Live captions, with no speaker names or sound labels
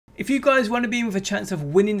If you guys want to be in with a chance of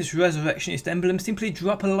winning this Resurrectionist emblem, simply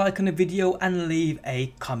drop a like on the video and leave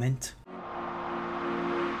a comment.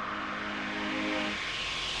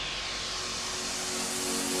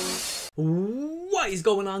 What is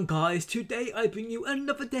going on, guys? Today I bring you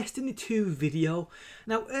another Destiny 2 video.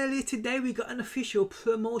 Now earlier today we got an official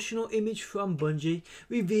promotional image from Bungie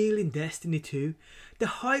revealing Destiny 2. The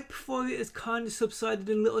hype for it has kind of subsided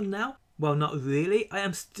a little now. Well, not really. I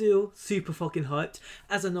am still super fucking hyped,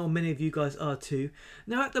 as I know many of you guys are too.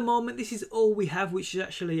 Now at the moment this is all we have, which is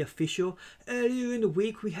actually official. Earlier in the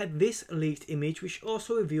week we had this leaked image which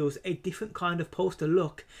also reveals a different kind of poster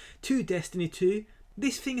look to Destiny 2.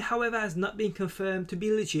 This thing, however, has not been confirmed to be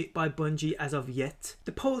legit by Bungie as of yet.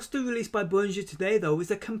 The poster released by Bungie today though is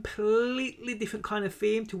a completely different kind of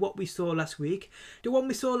theme to what we saw last week. The one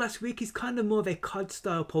we saw last week is kind of more of a COD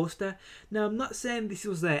style poster. Now I'm not saying this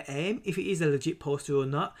was their aim, if it is a legit poster or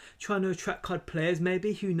not. Trying to attract COD players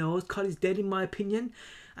maybe, who knows. COD is dead in my opinion,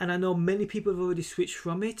 and I know many people have already switched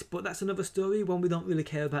from it, but that's another story, one we don't really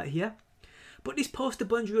care about here. But this poster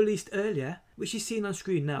Bungie released earlier, which is seen on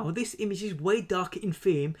screen now, this image is way darker in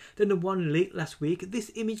theme than the one leaked last week.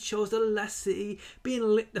 This image shows the last city being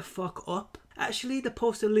lit the fuck up. Actually, the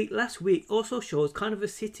poster leaked last week also shows kind of a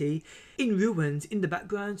city in ruins in the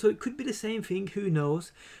background, so it could be the same thing, who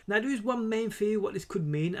knows. Now there is one main theory what this could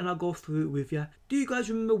mean, and I'll go through it with you. Do you guys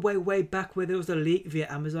remember way back where there was a leak via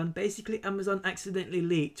Amazon? Basically Amazon accidentally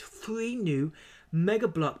leaked 3 new mega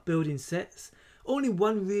block building sets. Only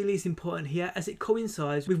one really is important here, as it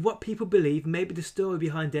coincides with what people believe may be the story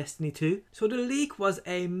behind Destiny 2. So the leak was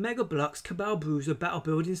a Mega Bloks Cabal Bruiser battle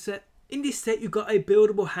building set. In this set you got a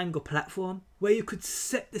buildable hangar platform where you could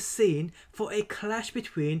set the scene for a clash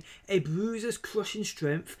between a Bruiser's crushing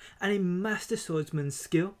strength and a Master Swordsman's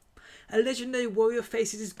skill. A legendary warrior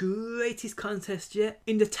faces his greatest contest yet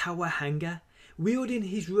in the tower hangar. Wielding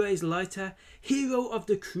his raised lighter, hero of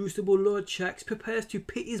the Crucible Lord Shaxx prepares to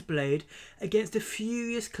pit his blade against the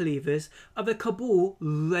furious cleavers of the Cabal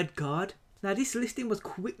Red Guard. Now this listing was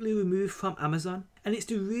quickly removed from Amazon, and it's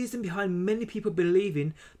the reason behind many people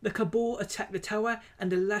believing the Cabal attacked the tower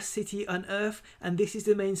and the last city on Earth, and this is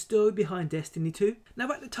the main story behind Destiny 2.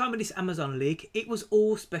 Now at the time of this Amazon leak, it was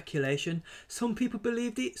all speculation. Some people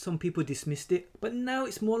believed it, some people dismissed it, but now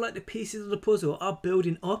it's more like the pieces of the puzzle are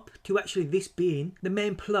building up to actually this being the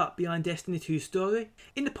main plot behind Destiny 2's story.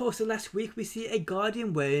 In the poster last week we see a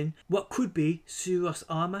Guardian wearing what could be Suros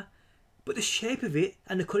armour. But the shape of it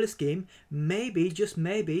and the colour scheme, maybe, just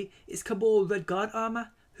maybe, it's Cabal Red Guard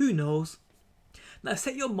armour. Who knows? Now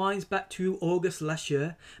set your minds back to August last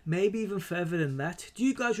year, maybe even further than that. Do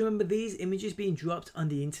you guys remember these images being dropped on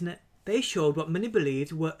the internet? They showed what many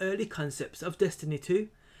believed were early concepts of Destiny 2.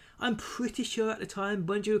 I'm pretty sure at the time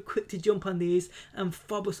Bungie were quick to jump on these and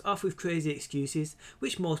fob us off with crazy excuses,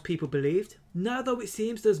 which most people believed. Now though it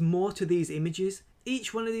seems there's more to these images.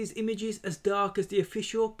 Each one of these images as dark as the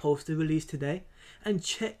official poster released today. And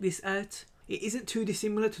check this out, it isn't too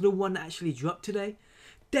dissimilar to the one that actually dropped today.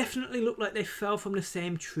 Definitely look like they fell from the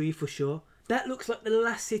same tree for sure. That looks like the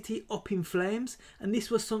last city up in flames, and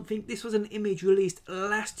this was an image released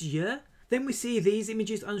last year. Then we see these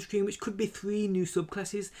images on screen, which could be 3 new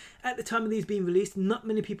subclasses. At the time of these being released, not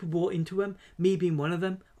many people bought into them, me being one of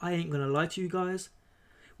them. I ain't gonna lie to you guys.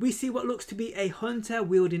 We see what looks to be a hunter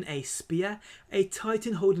wielding a spear, a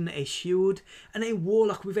titan holding a shield, and a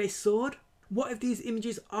warlock with a sword. What if these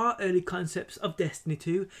images are early concepts of Destiny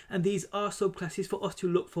 2 and these are subclasses for us to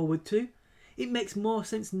look forward to? It makes more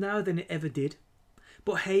sense now than it ever did.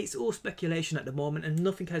 But hey, it's all speculation at the moment and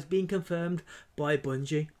nothing has been confirmed by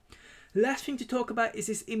Bungie. Last thing to talk about is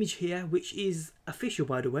this image here, which is official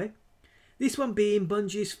by the way. This one being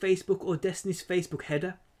Bungie's Facebook or Destiny's Facebook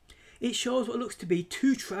header. It shows what looks to be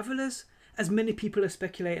 2 travellers, as many people are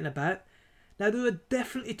speculating about. Now there are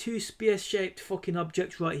definitely 2 spear-shaped fucking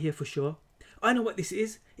objects right here for sure. I know what this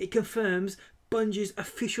is. It confirms Bungie's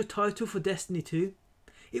official title for Destiny 2.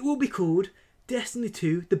 It will be called Destiny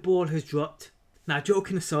 2 The Ball Has Dropped. Now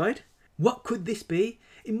joking aside, what could this be?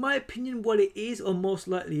 In my opinion, what it is, or most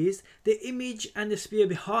likely is, the image and the spear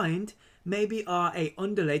behind maybe are a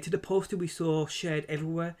underlay to the poster we saw shared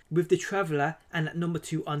everywhere with the Traveller and that number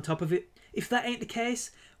 2 on top of it. If that ain't the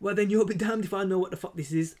case, well then you'll be damned if I know what the fuck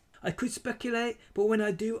this is. I could speculate, but when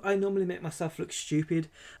I do, I normally make myself look stupid.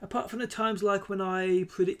 Apart from the times like when I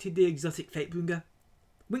predicted the exotic Fatebringer.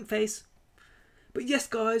 Wink face. But yes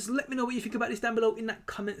guys, let me know what you think about this down below in that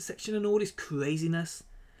comment section and all this craziness.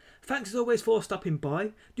 Thanks as always for stopping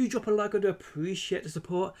by. Do drop a like, I do appreciate the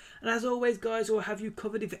support. And as always guys, I'll have you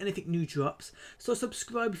covered if anything new drops. So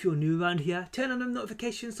subscribe if you're new around here. Turn on the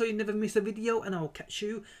notifications so you never miss a video, and I'll catch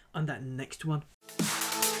you on that next one.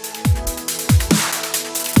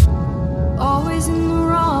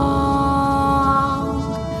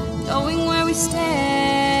 we stand.